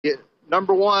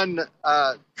number one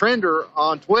trender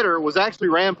on Twitter was actually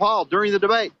Rand Paul during the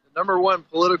debate. The number one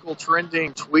political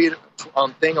trending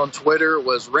thing on Twitter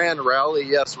was Rand rally.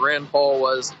 Yes, Rand Paul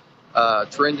was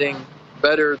trending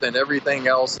better than everything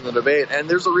else in the debate, and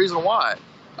there's a reason why.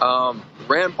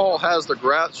 Rand Paul has the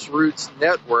grassroots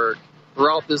network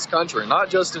throughout this country, not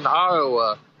just in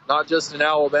Iowa, not just in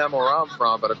Alabama where I'm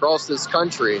from, but across this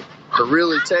country to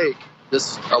really take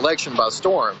this election by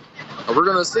storm. And we're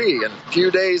going to see in a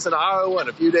few days in Iowa and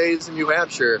a few days in New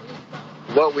Hampshire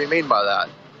what we mean by that.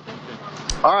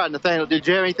 All right, Nathaniel, did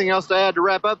you have anything else to add to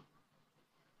wrap up?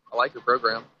 I like your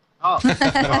program. Oh, all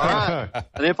right.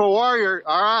 An info warrior.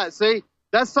 All right, see,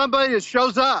 that's somebody that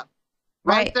shows up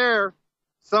right there.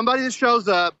 Somebody that shows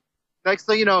up. Next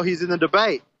thing you know, he's in the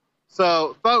debate.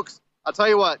 So, folks, I'll tell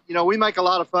you what, we make a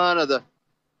lot of fun of the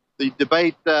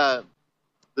debate, the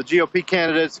GOP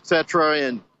candidates, et cetera,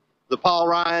 and the Paul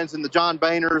Ryans and the John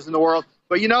Boehners in the world.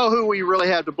 But you know who we really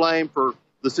have to blame for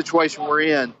the situation we're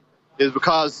in is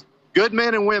because good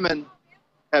men and women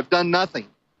have done nothing.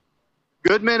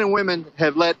 Good men and women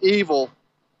have let evil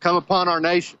come upon our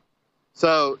nation.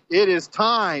 So it is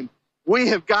time. We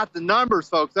have got the numbers,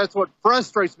 folks. That's what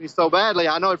frustrates me so badly.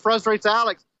 I know it frustrates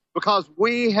Alex because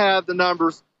we have the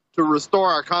numbers to restore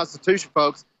our Constitution,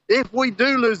 folks. If we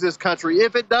do lose this country,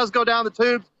 if it does go down the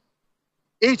tubes,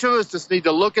 each of us just need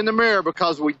to look in the mirror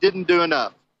because we didn't do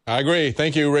enough. I agree.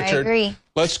 Thank you, Richard. I agree.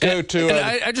 Let's go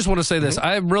to... I just want to say this.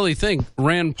 I really think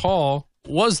Rand Paul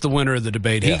was the winner of the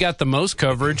debate. He got the most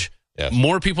coverage. Yes.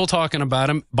 More people talking about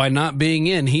him. By not being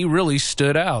in, he really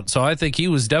stood out. So I think he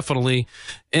was definitely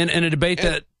in a debate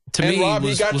that, to me, Rob,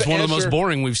 was one of the most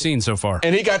boring we've seen so far.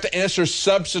 And he got to answer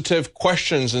substantive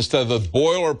questions instead of the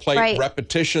boilerplate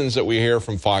repetitions that we hear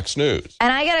from Fox News.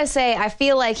 And I got to say, I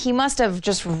feel like he must have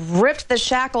just ripped the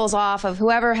shackles off of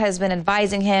whoever has been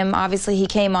advising him. Obviously, he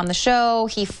came on the show.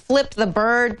 He flipped the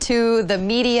bird to the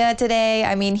media today.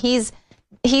 I mean, he's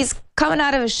coming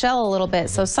out of his shell a little bit,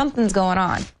 so something's going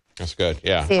on. That's good.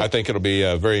 Yeah, I think it'll be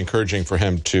very encouraging for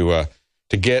him to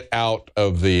get out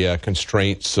of the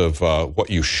constraints of what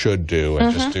you should do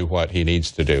and just do what he needs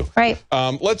to do. Right.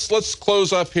 Let's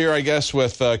close up here, I guess,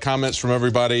 with comments from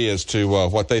everybody as to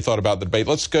what they thought about the debate.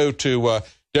 Let's go to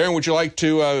Darren. Would you like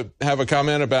to have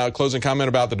a closing comment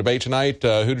about the debate tonight?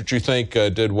 Who did you think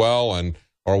did well,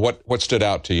 or what stood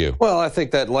out to you? Well, I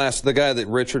think that the guy that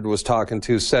Richard was talking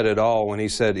to said it all when he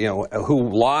said, who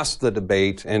lost the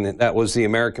debate, and that was the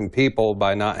American people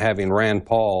by not having Rand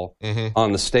Paul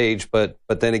on the stage. But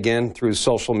then again, through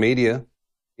social media,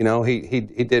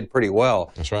 he did pretty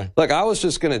well. That's right. Look, I was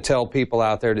just going to tell people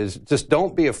out there to just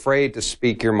don't be afraid to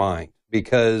speak your mind,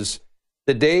 because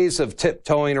the days of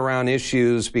tiptoeing around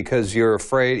issues because you're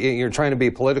afraid, you're trying to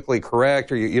be politically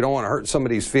correct, or you don't want to hurt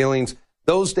somebody's feelings,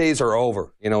 those days are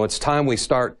over. It's time we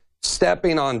start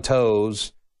stepping on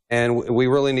toes, and we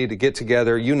really need to get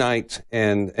together, unite,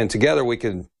 and together we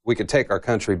could take our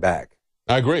country back.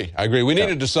 I agree. We need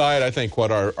to decide, I think,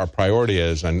 what our priority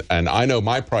is, and I know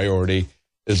my priority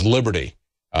is liberty.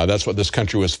 That's what this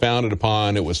country was founded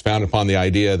upon. It was founded upon the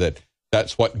idea that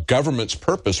that's what government's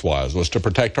purpose was to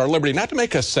protect our liberty, not to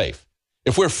make us safe.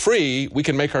 If we're free, we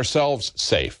can make ourselves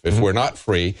safe. If we're not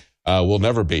free, we'll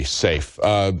never be safe.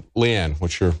 Leanne,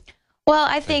 what's your... Well,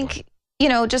 I think,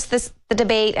 just the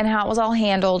debate and how it was all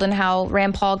handled and how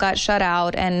Rand Paul got shut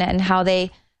out and how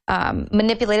they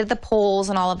manipulated the polls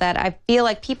and all of that. I feel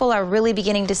like people are really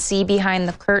beginning to see behind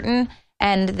the curtain,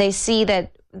 and they see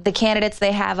that the candidates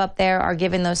they have up there are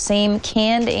giving those same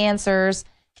canned answers,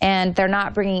 and they're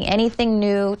not bringing anything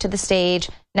new to the stage.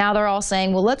 Now they're all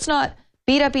saying, well, let's not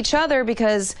beat up each other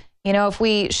because... if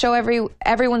we show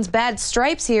everyone's bad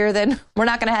stripes here, then we're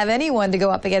not going to have anyone to go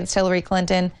up against Hillary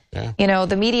Clinton. Yeah.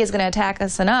 The media is going to attack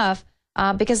us enough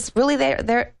because really,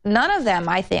 they're none of them.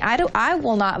 I think I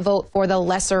will not vote for the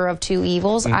lesser of two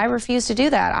evils. I refuse to do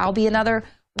that. I'll be another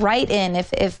write-in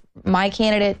if my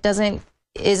candidate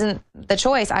isn't the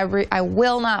choice. I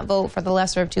will not vote for the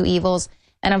lesser of two evils.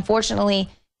 And unfortunately,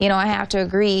 I have to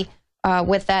agree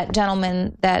with that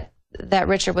gentleman that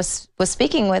Richard was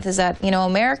speaking with, is that,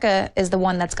 America is the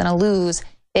one that's going to lose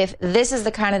if this is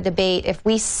the kind of debate, if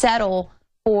we settle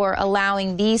for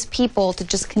allowing these people to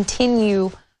just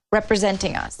continue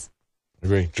representing us.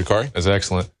 Agree. Jakari? That's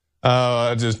excellent.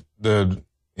 Just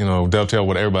dovetail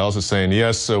what everybody else is saying.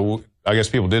 Yes, so I guess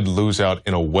people did lose out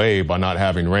in a way by not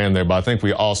having Rand there, but I think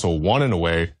we also won in a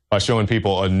way by showing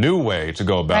people a new way to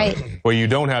go about it, where you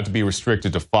don't have to be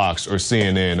restricted to Fox or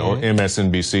CNN or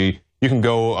MSNBC. You can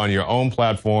go on your own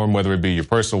platform, whether it be your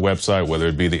personal website, whether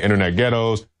it be the internet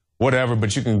ghettos, whatever,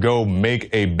 but you can go make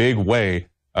a big way.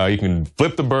 You can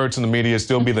flip the bird to the media,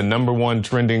 still be the #1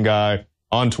 trending guy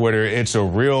on Twitter. It's a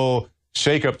real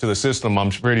shakeup to the system.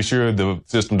 I'm pretty sure the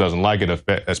system doesn't like it,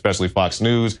 especially Fox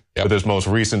News. With this most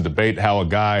recent debate, how a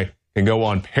guy can go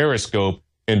on Periscope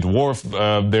and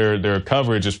dwarf their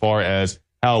coverage as far as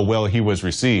how well he was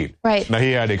received. Right. Now,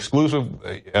 he had exclusive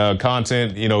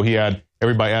content. You know, he had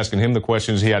everybody asking him the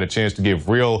questions. He had a chance to give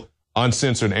real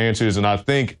uncensored answers. And I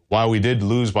think while we did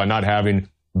lose by not having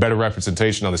better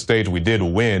representation on the stage, we did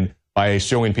win by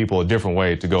showing people a different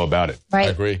way to go about it. Right.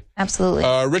 I agree. Absolutely.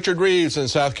 Richard Reeves in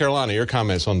South Carolina, your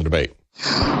comments on the debate.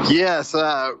 Yes,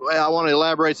 I want to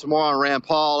elaborate some more on Rand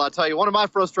Paul. I tell you, one of my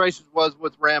frustrations was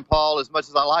with Rand Paul, as much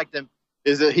as I liked him,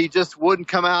 is that he just wouldn't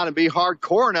come out and be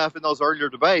hardcore enough in those earlier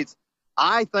debates.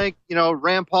 I think, you know,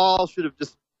 Rand Paul should have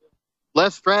just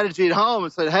left strategy at home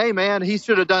and said, hey, man, he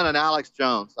should have done an Alex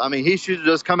Jones. I mean, he should have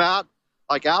just come out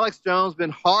like Alex Jones,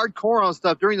 been hardcore on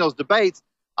stuff during those debates.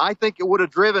 I think it would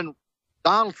have driven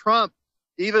Donald Trump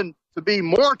even to be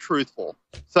more truthful.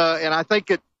 So, and I think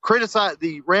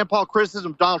the Rand Paul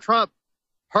criticism of Donald Trump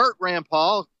hurt Rand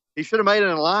Paul. He should have made an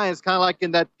alliance, kind of like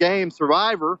in that game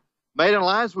Survivor, made an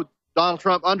alliance with Donald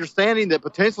Trump, understanding that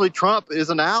potentially Trump is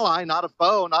an ally, not a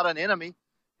foe, not an enemy.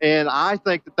 And I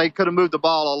think that they could have moved the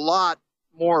ball a lot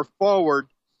more forward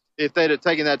if they'd have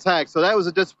taken that tack. So that was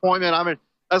a disappointment. I mean,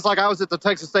 that's like I was at the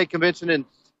Texas State Convention in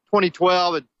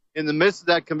 2012, and in the midst of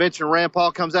that convention, Rand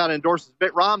Paul comes out and endorses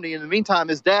Mitt Romney. In the meantime,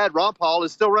 his dad, Ron Paul,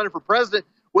 is still running for president.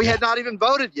 We had not even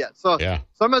voted yet. So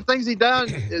some of the things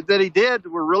that he did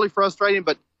were really frustrating.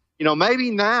 But, you know,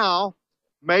 maybe now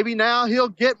he'll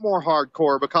get more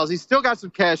hardcore because he's still got some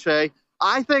cachet.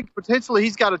 I think potentially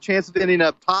he's got a chance of ending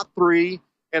up top 3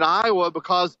 in Iowa,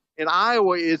 because in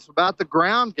Iowa it's about the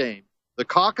ground game. The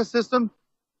caucus system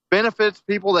benefits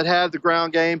people that have the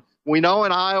ground game. We know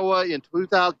in Iowa in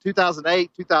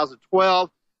 2008,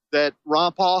 2012, that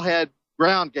Ron Paul had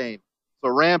ground game. So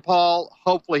Rand Paul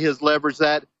hopefully has leveraged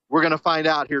that. We're going to find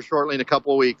out here shortly in a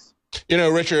couple of weeks. You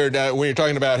know, Richard, when you're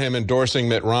talking about him endorsing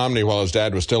Mitt Romney while his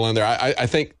dad was still in there, I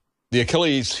think the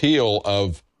Achilles heel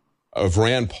of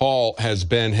Rand Paul has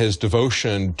been his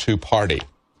devotion to party.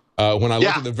 When I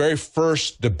look at the very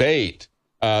first debate,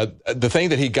 the thing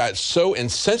that he got so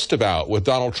incensed about with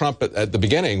Donald Trump at the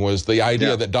beginning was the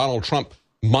idea that Donald Trump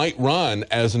might run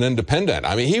as an independent.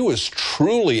 I mean, he was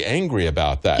truly angry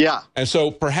about that. Yeah. And so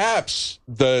perhaps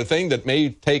the thing that may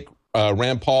take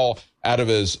Rand Paul out of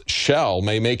his shell,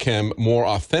 may make him more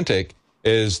authentic,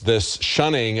 is this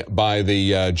shunning by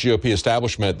the GOP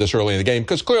establishment this early in the game.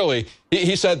 Because clearly,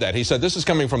 he said that. He said this is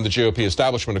coming from the GOP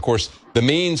establishment. Of course, the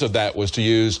means of that was to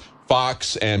use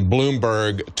Fox and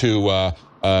Bloomberg to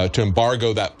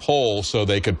embargo that poll so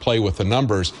they could play with the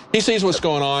numbers. He sees what's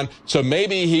going on, so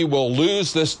maybe he will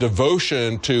lose this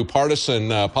devotion to partisan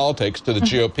politics, to the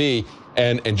GOP,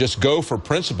 and just go for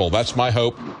principle. That's my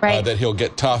hope, that he'll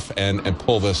get tough and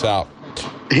pull this out.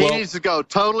 He needs to go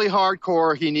totally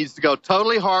hardcore. He needs to go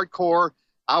totally hardcore.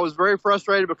 I was very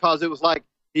frustrated because it was like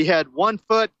he had one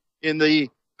foot in the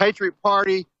Patriot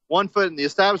Party, one foot in the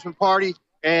establishment party.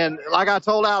 And like I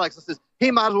told Alex, I said,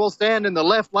 he might as well stand in the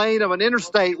left lane of an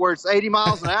interstate where it's 80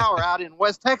 miles an hour out in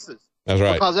West Texas. That's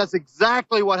right. Because that's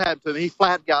exactly what happened to him. He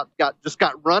flat got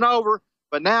run over.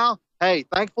 But now, hey,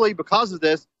 thankfully, because of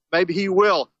this, maybe he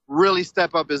will really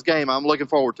step up his game. I'm looking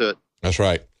forward to it. That's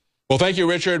right. Well, thank you,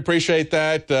 Richard. Appreciate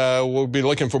that. We'll be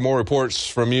looking for more reports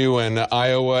from you in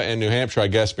Iowa and New Hampshire, I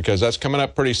guess, because that's coming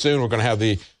up pretty soon. We're going to have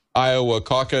the Iowa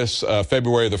caucus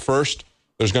February the 1st.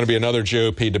 There's going to be another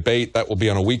GOP debate. That will be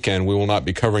on a weekend. We will not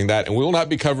be covering that. And we will not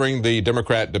be covering the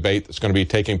Democrat debate that's going to be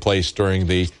taking place during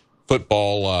the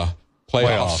football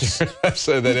playoffs.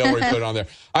 So that Hillary put on there.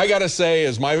 I got to say,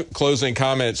 as my closing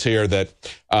comments here, that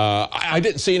I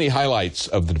didn't see any highlights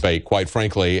of the debate, quite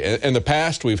frankly. In the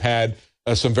past, we've had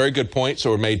some very good points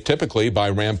that were made typically by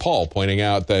Rand Paul, pointing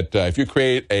out that if you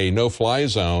create a no-fly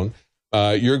zone,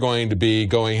 you're going to be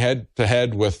going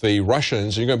head-to-head with the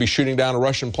Russians. You're going to be shooting down a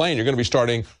Russian plane. You're going to be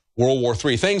starting World War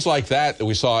III. Things like that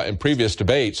we saw in previous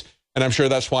debates. And I'm sure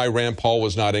that's why Rand Paul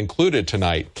was not included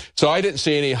tonight. So I didn't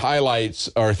see any highlights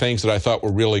or things that I thought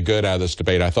were really good out of this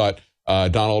debate. I thought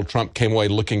Donald Trump came away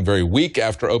looking very weak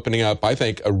after opening up, I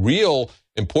think, a real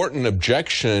important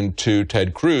objection to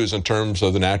Ted Cruz in terms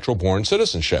of the natural-born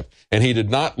citizenship. And he did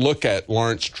not look at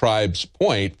Lawrence Tribe's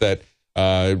point that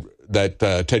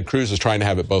Ted Cruz is trying to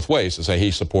have it both ways, to say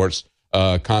he supports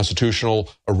constitutional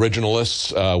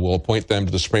originalists, will appoint them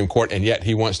to the Supreme Court, and yet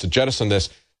he wants to jettison this.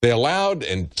 They allowed,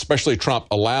 and especially Trump,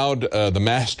 allowed the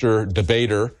master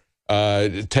debater,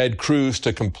 Ted Cruz,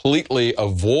 to completely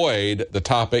avoid the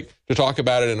topic, to talk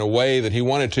about it in a way that he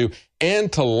wanted to,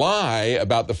 and to lie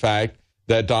about the fact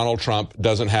that Donald Trump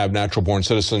doesn't have natural-born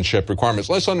citizenship requirements.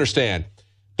 Let's understand,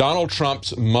 Donald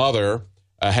Trump's mother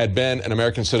had been an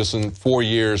American citizen 4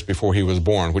 years before he was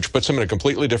born, which puts him in a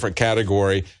completely different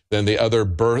category than the other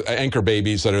anchor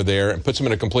babies that are there, and puts him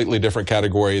in a completely different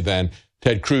category than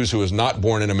Ted Cruz, who was not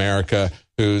born in America,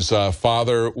 whose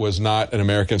father was not an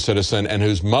American citizen, and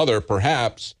whose mother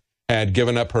perhaps had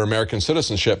given up her American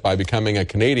citizenship by becoming a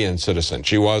Canadian citizen.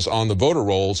 She was on the voter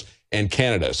rolls in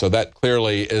Canada. So that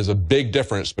clearly is a big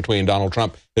difference between Donald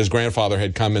Trump. His grandfather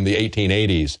had come in the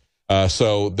 1880s.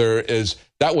 So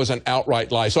that was an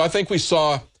outright lie. So I think we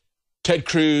saw Ted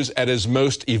Cruz at his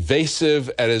most evasive,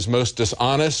 at his most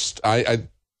dishonest. I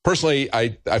personally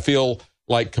feel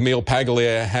like Camille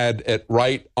Paglia had it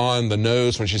right on the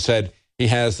nose when she said he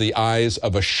has the eyes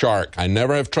of a shark. I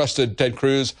never have trusted Ted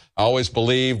Cruz. I always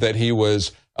believed that he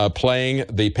was playing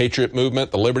the patriot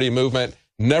movement, the liberty movement,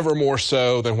 never more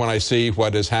so than when I see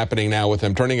what is happening now with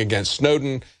him turning against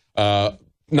Snowden,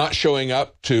 not showing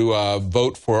up to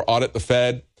vote for Audit the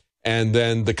Fed, and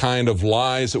then the kind of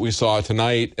lies that we saw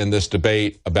tonight in this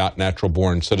debate about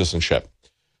natural-born citizenship.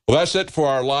 Well, that's it for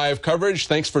our live coverage.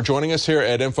 Thanks for joining us here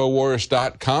at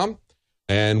InfoWars.com.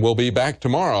 And we'll be back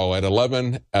tomorrow at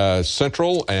 11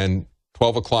 Central and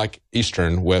 12 o'clock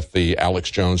Eastern with the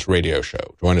Alex Jones Radio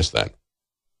Show. Join us then.